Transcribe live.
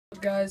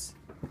Guys,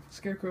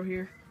 Scarecrow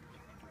here.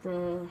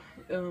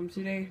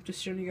 Today,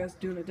 just showing you guys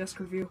doing a desk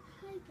review.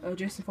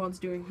 Jason Fawn's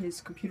doing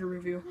his computer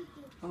review.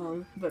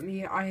 But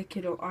me, I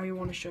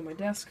want to show my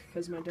desk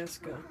because my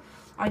desk.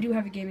 I do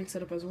have a gaming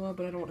setup as well,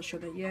 but I don't want to show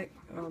that yet.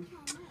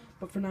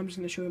 But for now, I'm just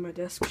gonna show you my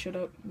desk. Shut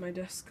up, my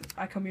desk.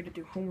 I come here to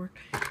do homework.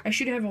 I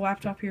should have a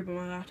laptop here, but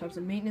my laptop's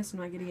in maintenance. I'm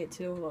not getting it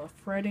till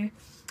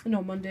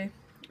Monday.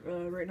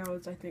 Right now I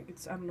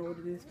don't know what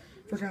it is.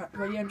 Forgot.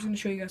 But yeah, I'm just gonna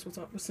show you guys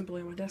what's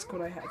simply on my desk,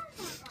 what I have.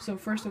 So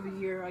first over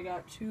here, I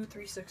got two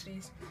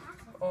 360s,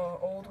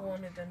 old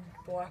one and then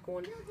black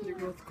one. They're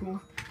both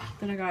cool.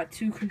 Then I got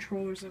two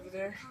controllers over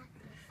there,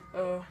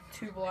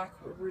 two black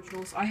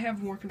originals. I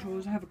have more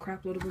controllers. I have a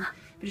crap load of them.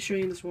 I'm just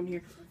showing you this one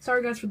here.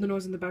 Sorry guys for the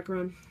noise in the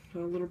background.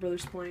 Little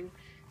brother's playing.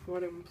 I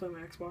want to play my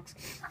Xbox.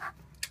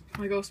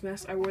 My Ghost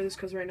Mask. I wear this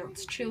because right now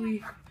it's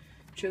chilly.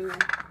 And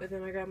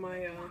then I got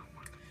my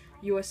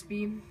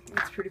USB.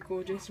 It's pretty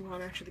cool. Jason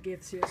Fawn actually gave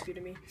this USB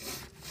to me.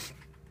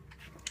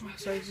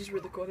 So it's just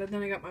really cool. And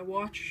then I got my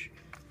watch.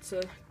 It's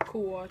a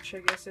cool watch. I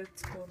guess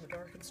it's cool in the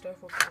dark and stuff.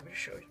 Okay, let me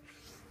show you.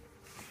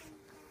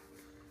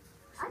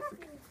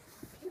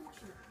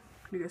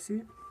 You guys see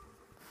it?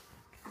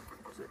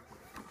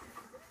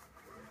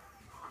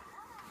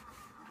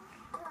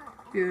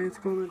 Yeah, it's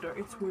going in the dark.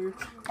 It's weird.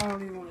 I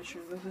don't even want to show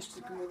this. Let's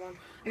just move on.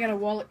 I got a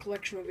wallet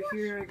collection over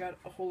here. I got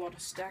a whole lot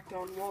of stacked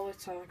on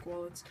wallets. I like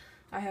wallets.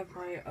 I have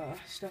my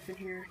stuff in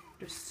here.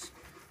 Just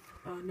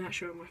not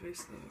showing my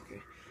face though.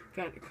 Okay.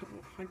 Got a couple.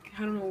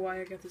 I don't know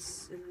why I got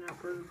this In-N-Out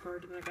Burger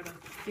card, and I got a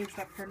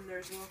GameStop card in there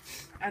as well.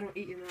 I don't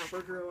eat In-N-Out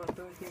Burger a lot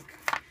though. I think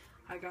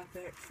I got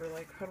that for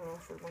like, I don't know,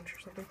 for lunch or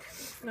something.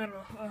 I don't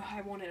know.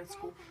 I want it at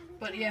school.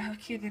 But yeah,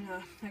 okay, then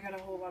I got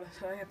a whole lot of.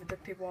 I have the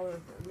duct tape, all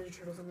the Ninja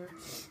Turtles in there.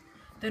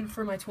 Then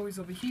for my toys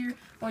over here,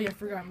 oh yeah, I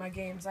forgot my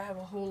games. I have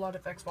a whole lot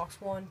of Xbox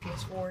One,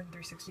 PS4, and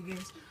 360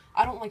 games.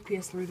 I don't like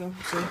PS3 though,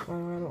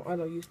 so I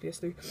don't use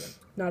PS3.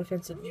 Not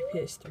offensive to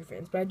PS3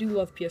 fans, but I do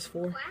love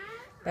PS4.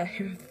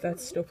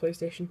 That's still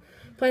PlayStation.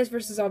 Plants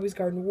vs. Zombies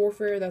Garden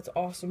Warfare, that's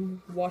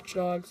awesome. Watch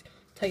Dogs,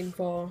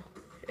 Titanfall,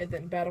 and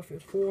then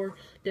Battlefield 4,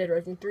 Dead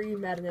Rising 3,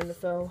 Madden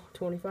NFL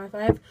 25.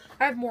 I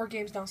have more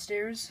games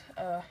downstairs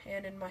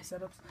and in my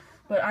setups.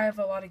 But I have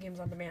a lot of games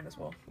on demand as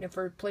well. And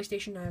for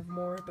PlayStation, I have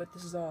more, but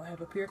this is all I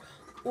have up here.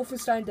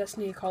 Wolfenstein,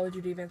 Destiny, Call of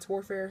Duty Advanced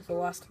Warfare, The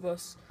Last of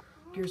Us,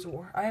 Gears of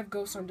War. I have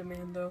Ghosts on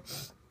demand, though.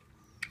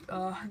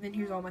 And then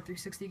here's all my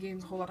 360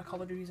 games, a whole lot of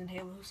Call of Duties and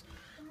Halos.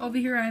 Over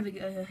here, I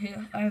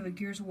have a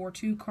Gears of War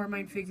 2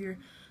 Carmine figure.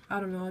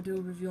 I don't know, I'll do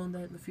a review on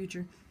that in the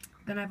future.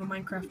 Then I have a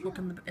Minecraft book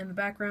in the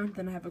background.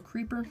 Then I have a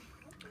Creeper.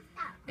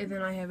 And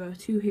then I have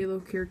two Halo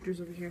characters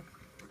over here.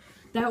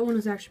 That one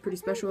is actually pretty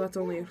special. That's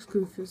only an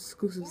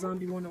exclusive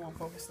zombie one. I won't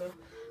focus though.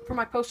 For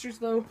my posters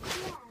though,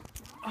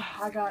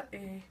 I got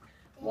a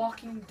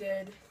Walking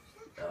Dead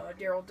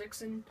Daryl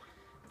Dixon.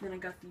 Then I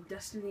got the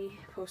Destiny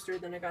poster.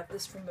 Then I got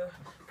this from the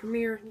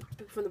premiere.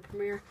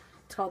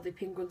 It's called The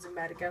Penguins of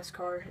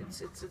Madagascar.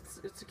 It's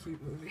a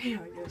cute movie,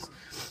 I guess.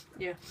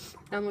 Yeah.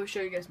 Now let me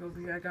show you guys the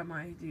movie. I got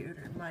my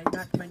deodorant,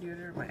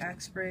 my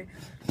Axe spray.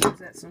 I use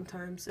that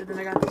sometimes. And then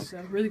I got this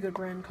really good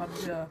brand called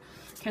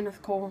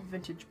Kenneth Cole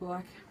Vintage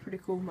Black. Pretty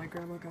cool. My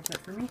grandma got that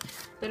for me.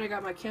 Then I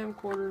got my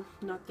camcorder.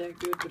 Not that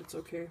good, but it's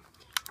okay.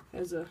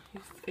 As the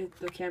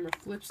camera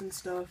flips and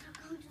stuff.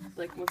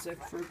 Like one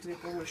sec, for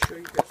example, I'm gonna show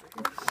you guys.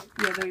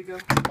 Yeah, there you go.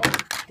 Oh,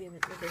 damn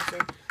it. Okay, so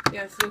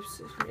yeah, it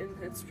flips, and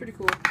it's pretty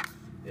cool.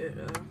 It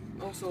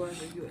also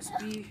has a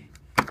USB,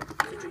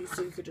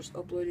 so you could just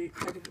upload it.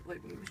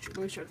 Let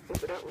me try to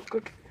flip it out real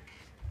quick.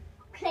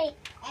 Play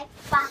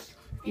Xbox.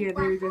 Yeah,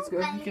 there you guys go.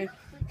 Okay,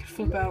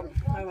 flip out.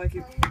 I like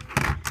it.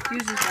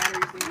 Use this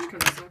battery thing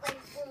because it sucks.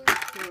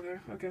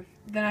 Okay.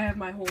 Then I have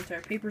my whole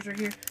entire papers right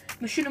here.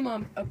 The shit I'm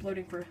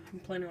uploading for, I'm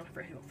planning on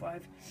for Halo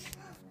 5.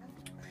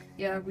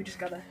 Yeah, we just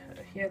got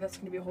yeah, that's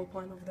gonna be a whole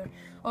plan over there.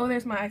 Oh,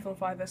 there's my iPhone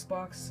 5S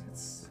box.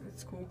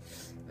 It's cool.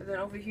 And then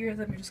over here,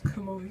 let me just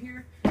come over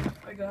here.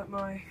 I got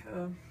my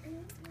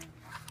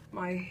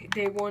my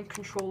Day 1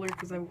 controller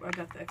because I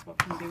got the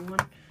Xbox from Day 1.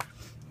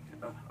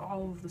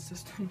 All of the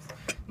systems.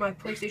 My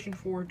PlayStation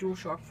 4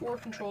 DualShock 4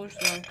 controller.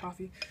 Sorry,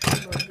 coffee.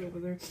 Over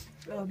there.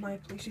 My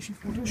PlayStation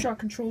 4 DualShock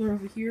controller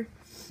over here.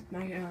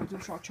 My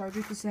DualShock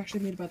charger. This is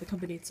actually made by the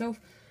company itself.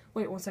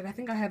 Wait one second. I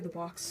think I have the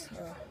box.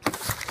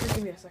 Just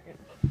give me a second.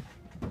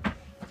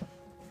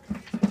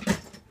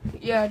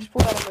 Yeah, I just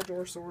pulled out of my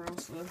drawer somewhere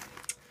else.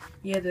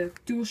 Yeah, the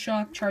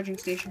DualShock charging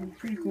station.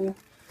 Pretty cool.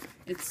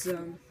 It's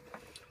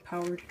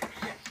powered.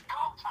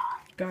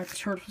 God,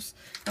 turtles.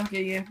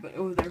 Okay, yeah, but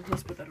over there.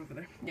 Let's put that over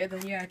there. Yeah,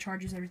 then yeah, it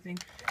charges everything.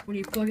 When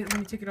you plug it,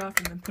 when you take it off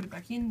and then put it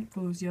back in, it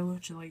glows yellow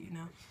to let you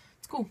know.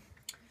 It's cool.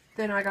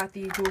 Then I got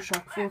the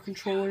DualShock 4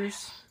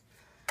 controllers.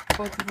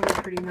 Both of them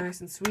are pretty nice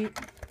and sweet.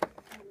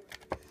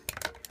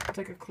 It's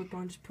like a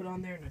clip-on, just put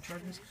on there and it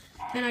charges.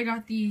 Then I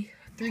got the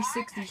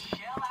 360.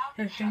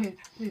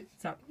 Hey,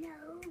 stop.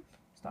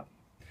 Stop.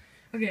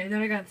 Okay,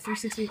 then I got the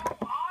 360.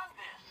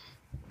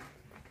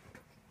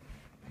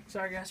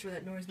 Sorry guys for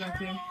that noise back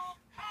there.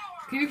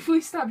 Can you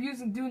please stop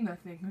doing that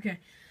thing? Okay.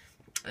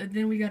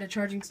 then we got a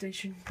charging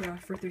station for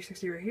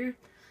 360 right here.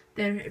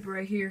 Then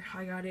right here,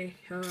 I got a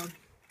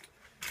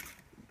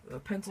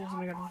pencils,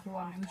 and I got a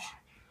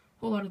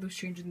whole lot of loose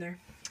change in there.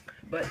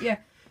 But yeah,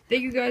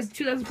 thank you guys.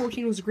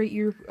 2014 was a great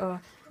year.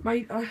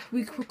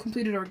 We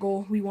completed our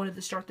goal. We wanted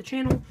to start the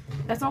channel.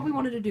 That's all we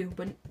wanted to do.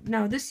 But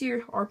now this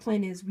year, our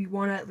plan is we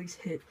want to at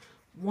least hit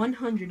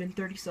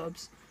 130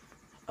 subs.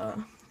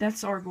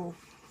 That's our goal.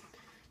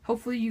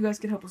 Hopefully you guys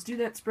can help us do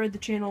that. Spread the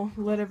channel.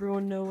 Let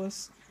everyone know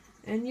us.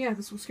 And yeah,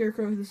 this was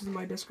Scarecrow. This is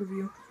my desk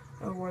review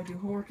where I do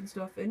homework and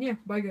stuff. And yeah,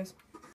 bye guys.